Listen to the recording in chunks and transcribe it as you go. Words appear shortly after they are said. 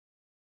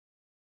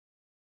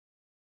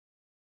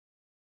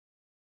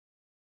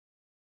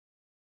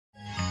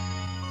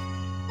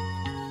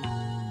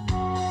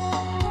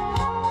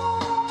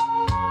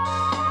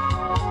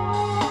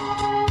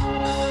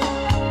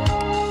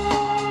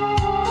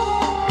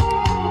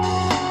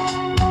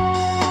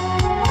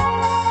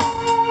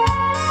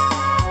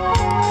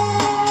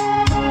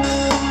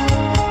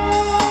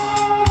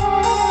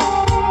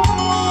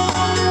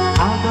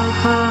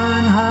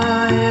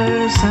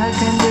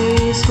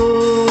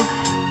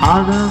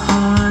Aga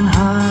Khan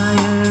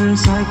Higher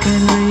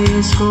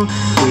Secondary School,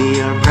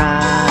 we are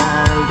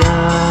proud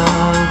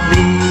of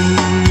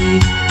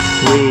thee.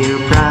 We're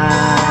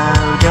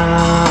proud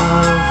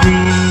of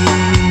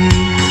thee.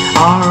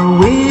 Our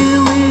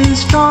will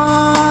is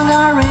strong,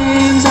 our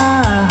aims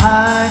are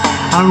high.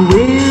 Our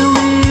will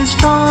is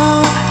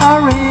strong,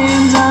 our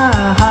aims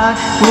are high.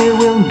 We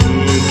will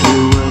make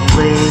you a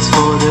place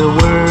for the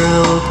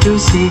world to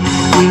see.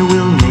 We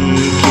will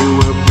make you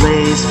a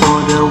place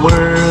for the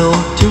world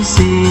to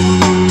see.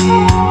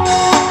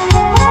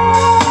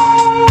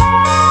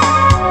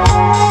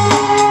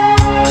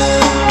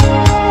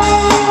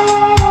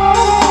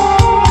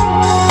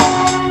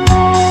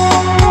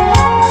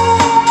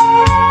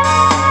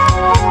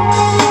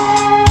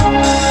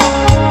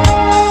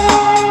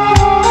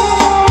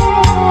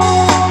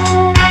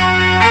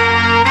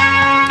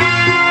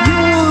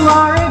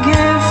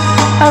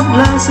 A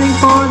blessing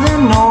for the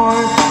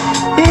North.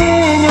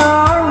 In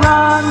your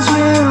runs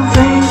we'll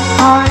think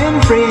high and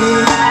free.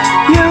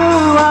 You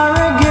are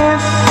a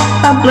gift,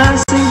 a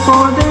blessing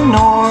for the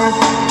North.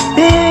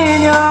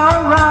 In your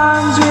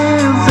runs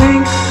we'll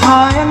think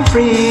high and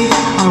free.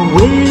 Our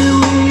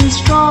will is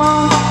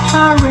strong,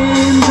 our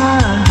aims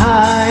are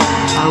high.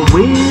 Our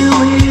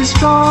will is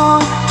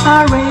strong,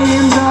 our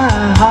aims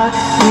are high.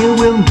 We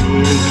will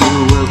make you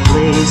a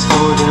place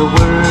for the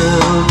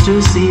world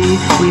to see.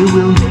 We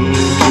will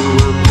make you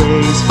a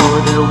place for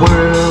the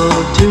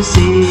world to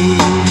see.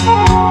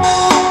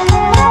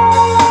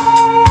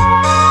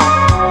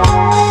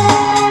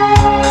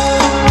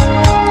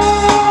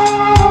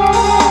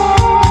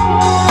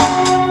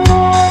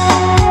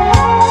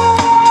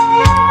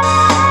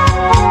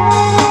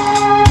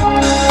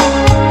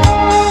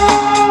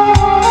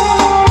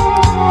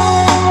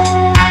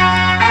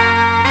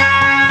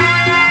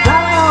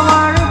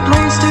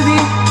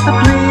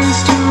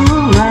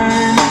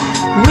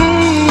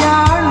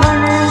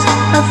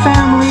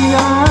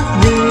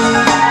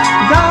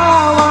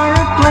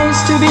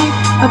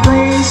 A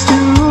place to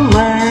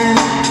learn.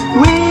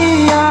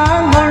 We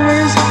are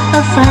learners,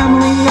 a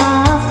family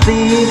of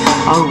thee.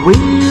 Our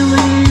will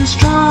is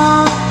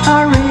strong,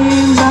 our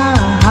aims are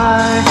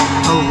high.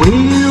 Our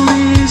will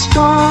is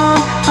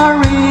strong, our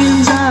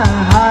aims are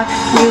high.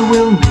 We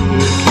will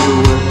make you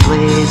a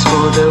place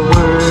for the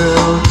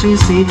world to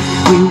see.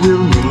 We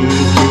will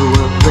make you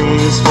a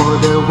place for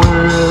the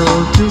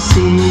world to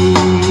see.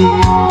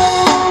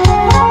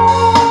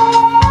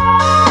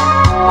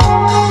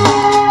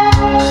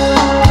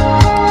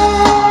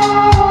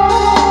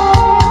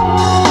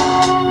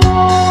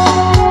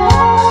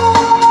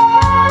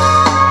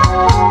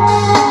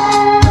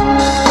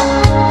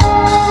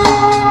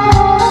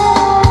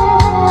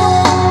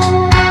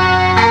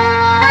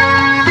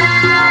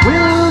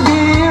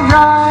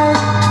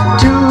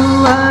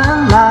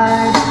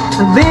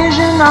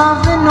 Vision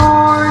of the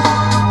North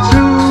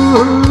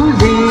through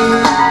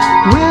thee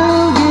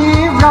will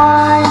give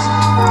rise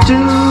to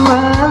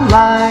a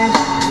light.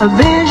 A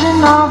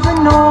vision of the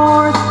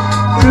North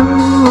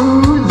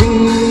through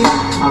thee.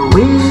 Our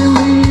will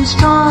is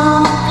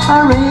strong,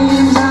 our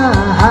aims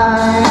are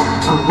high.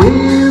 Our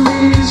will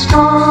is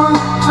strong,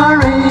 our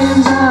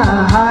aims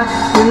are high.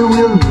 We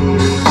will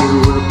make you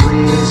a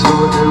place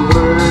for the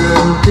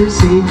world to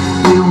see.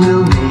 We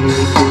will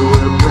make you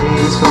a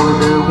place for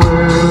the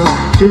world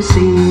to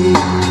see.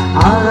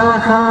 Aga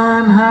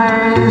Khan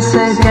Higher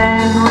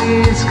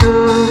Secondary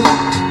School,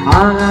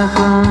 Aga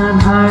Khan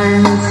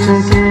Higher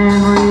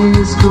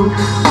Secondary School,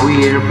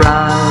 we're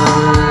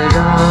proud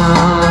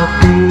of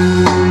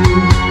thee.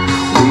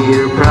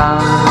 We're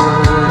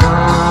proud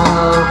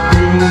of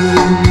thee.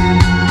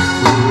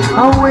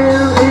 Our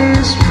will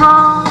is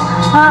strong,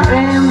 our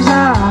aims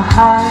are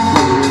high.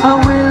 Our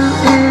will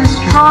is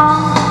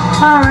strong,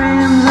 our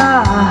aims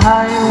are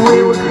high. We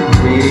will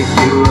make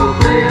you a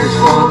place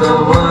for the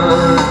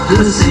world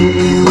to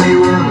see. We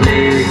will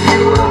make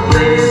you a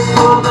place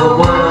for the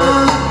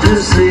world to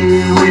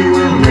see. We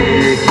will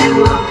make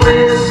you a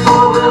place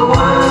for the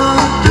world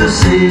to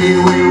see.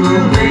 We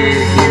will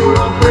make you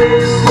a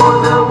place for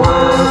the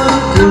world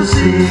to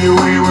see.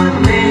 We will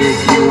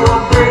make you a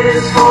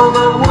place for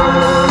the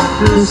world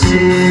to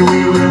see. We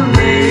will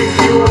make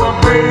you a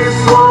place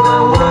for the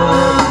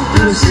world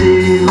to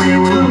see. We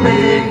will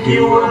make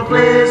you a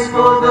place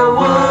for the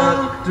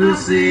world to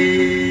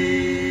see.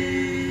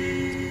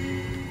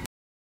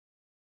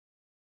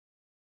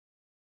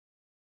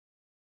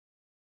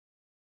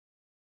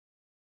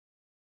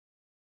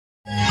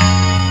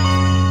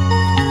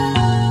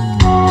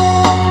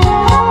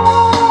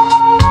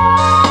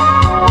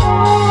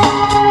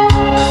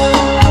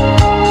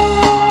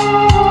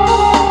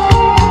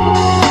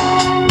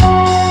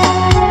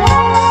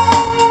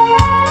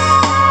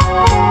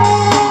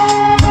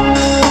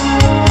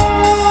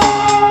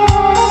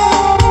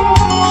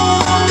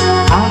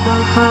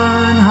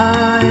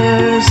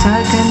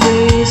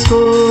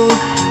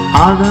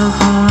 Aga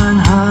Khan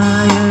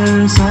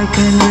Higher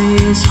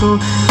Secondary School,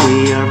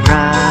 we are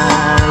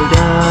proud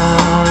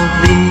of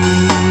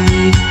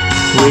thee.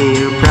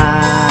 We're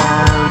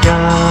proud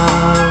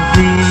of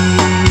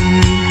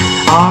thee.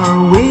 Our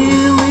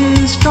will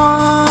is strong.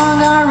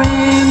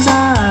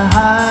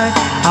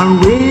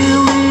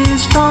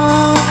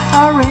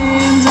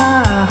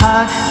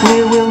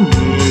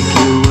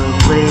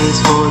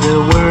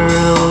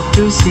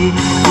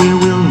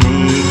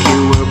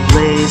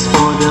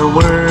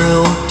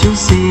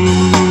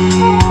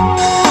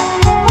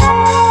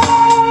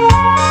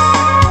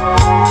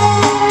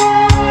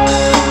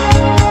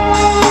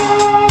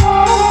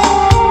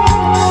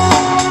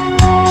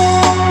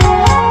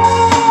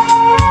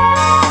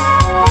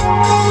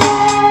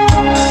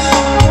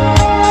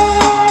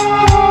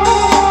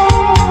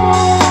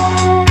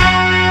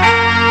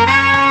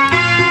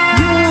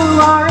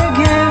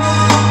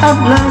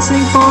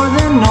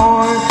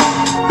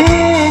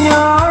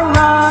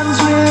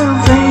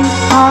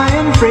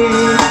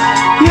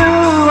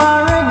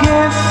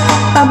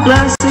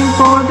 blessing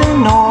for the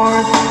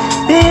north.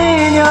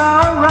 In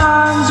your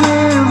runs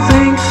we'll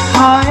think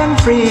high and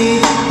free.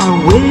 Our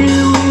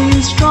will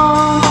is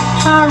strong,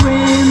 our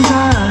aims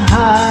are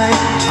high.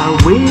 Our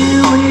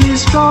will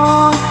is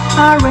strong,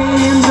 our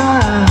aims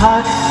are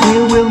high. We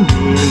will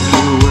make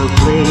you a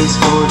place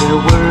for the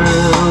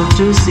world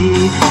to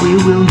see. We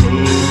will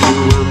make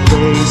you a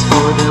place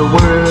for the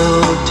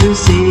world to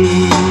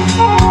see.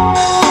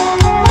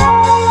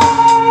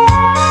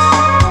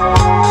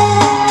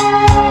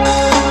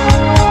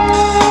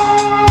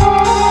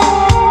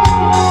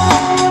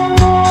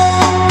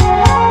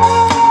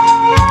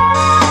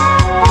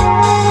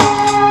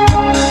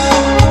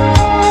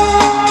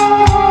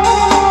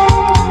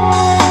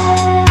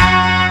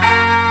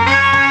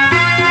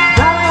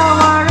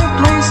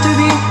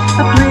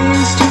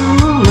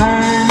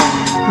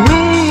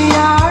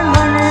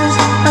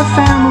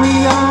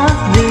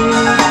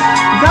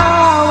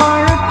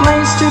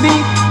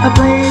 A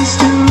place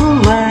to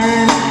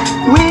learn.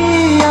 We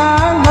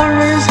are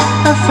learners,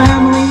 a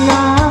family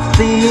of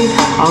thee.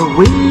 Our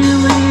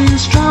will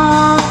is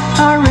strong,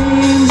 our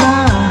aims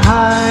are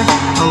high.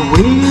 Our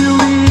will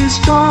is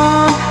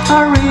strong,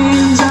 our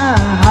aims are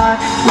high.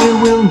 We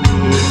will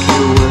make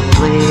you a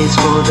place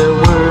for the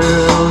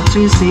world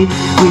to see.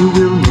 We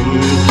will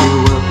make you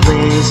a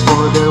place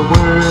for the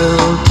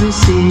world to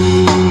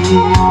see.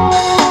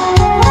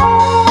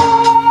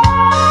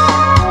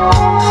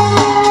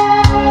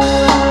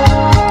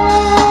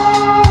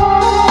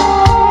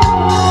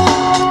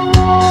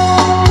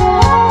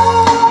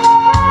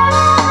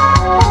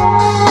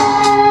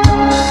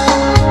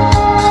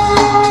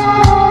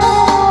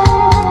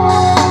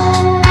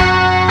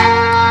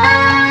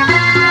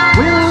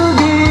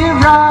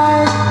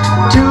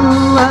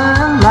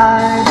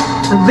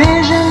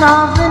 Vision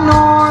of the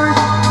north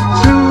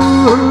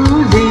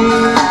through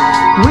thee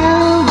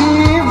will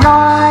give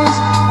rise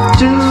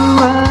to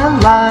a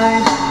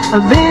light. A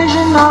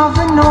vision of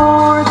the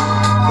north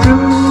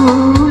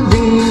through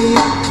thee.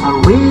 Our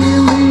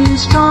will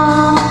is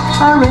strong,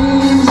 our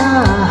aims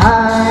are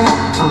high.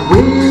 Our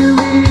will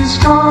is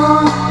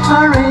strong,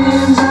 our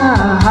aims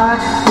are high.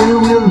 We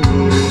will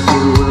make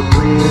you a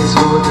place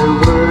for the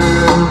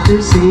world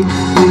to see.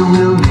 We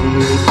will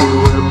make you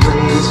a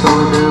place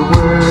for the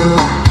world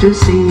to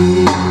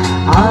see.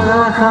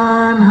 Aga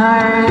Khan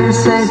Higher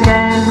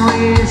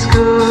Secondary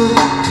School,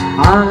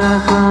 Aga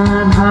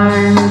Khan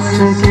Higher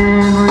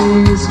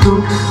Secondary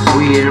School.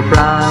 We're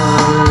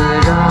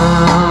proud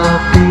of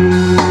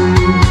thee.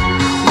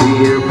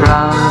 We're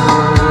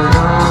proud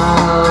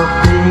of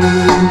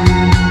thee.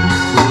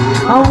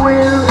 Our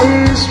will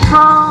is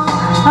strong,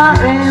 our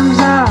aims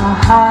are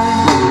high.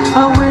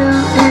 Our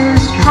will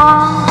is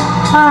strong,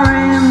 our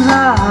aims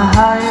are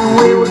high.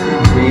 We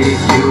will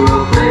make you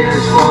a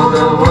place for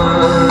the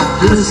world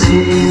to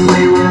see.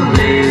 We will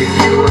make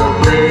you a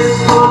place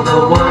for the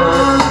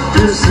world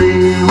to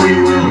see. We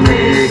will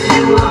make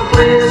you a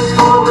place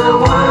for the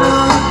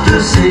world to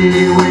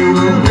see. We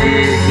will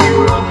make you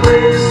a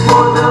place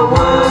for the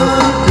world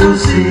to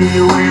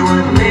see. We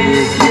will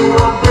make you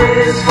a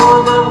place for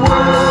the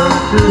world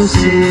to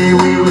see.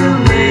 We will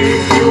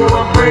make you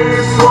a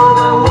place for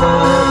the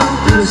world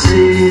to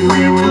see.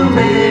 We will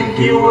make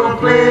you a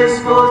place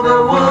for the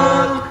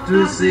world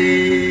to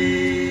see.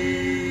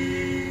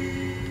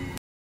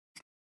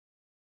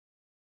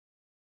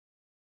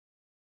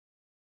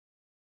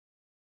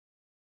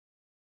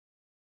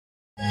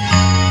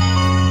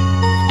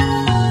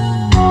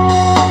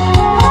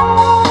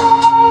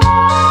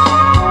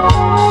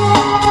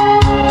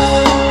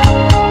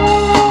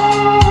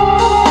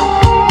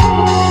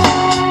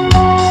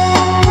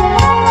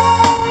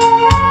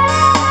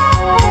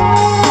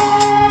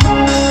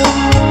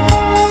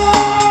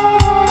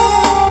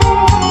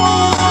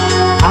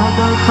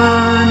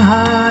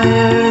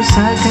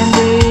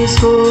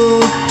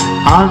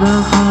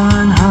 Aga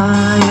Khan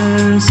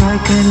Higher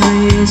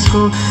Secondary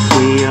School,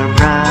 we are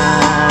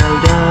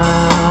proud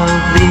of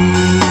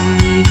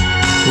thee.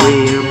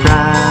 We're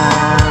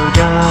proud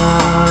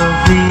of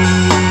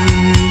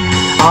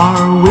thee.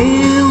 Our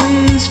will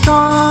is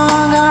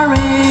strong, our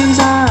aims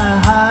are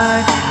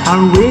high.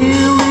 Our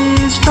will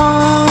is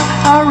strong,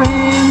 our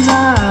aims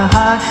are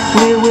high.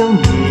 We will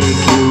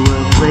make you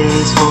a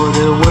place for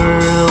the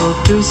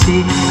world to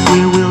see.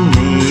 We will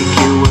make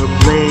you a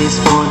place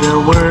for the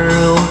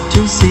world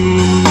to see.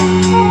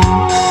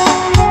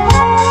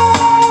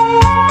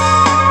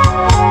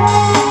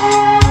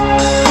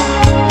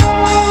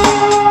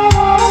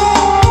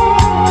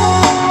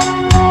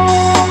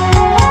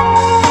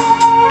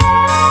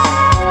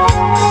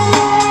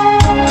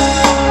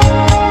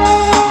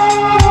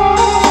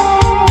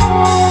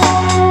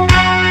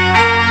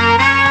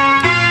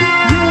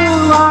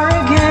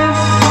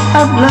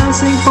 A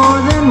blessing for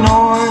the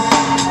north.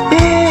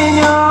 In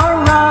your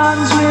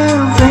runs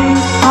we'll think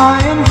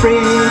high and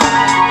free.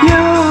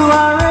 You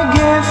are a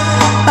gift,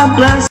 a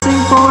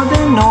blessing for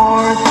the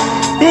north.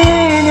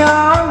 In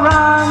your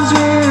runs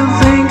we'll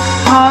think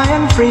high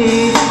and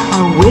free.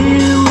 Our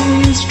will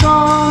is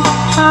strong,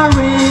 our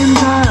aims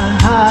are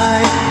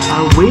high.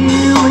 Our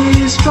will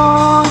is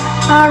strong,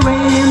 our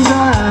aims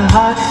are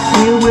high.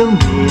 We will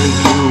make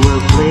you a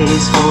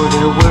place for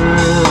the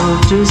world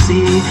to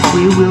see.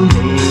 We will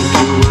make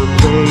you a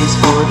place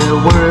for the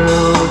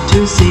world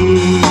to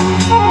see.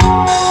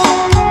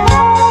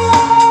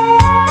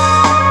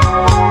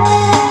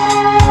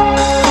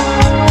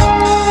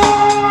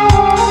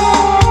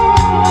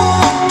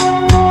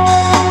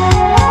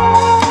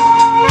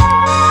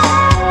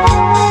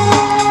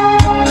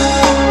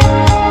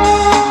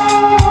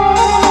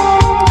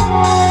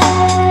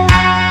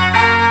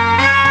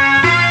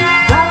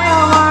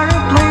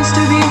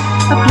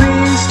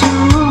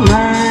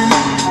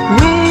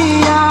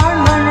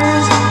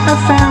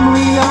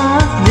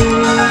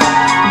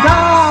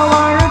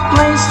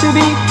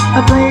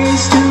 A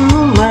place to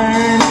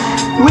learn.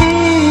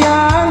 We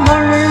are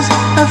learners,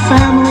 a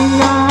family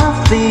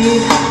of thee.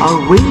 Our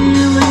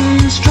will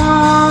is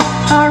strong,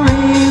 our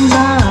aims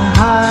are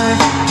high.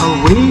 Our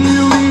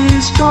will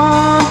is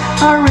strong,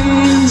 our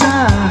aims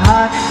are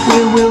high. We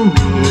will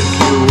make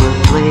you a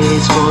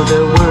place for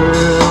the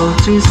world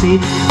to see.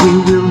 We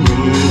will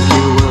make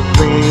you a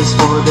place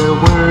for the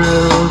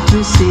world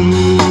to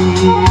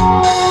see.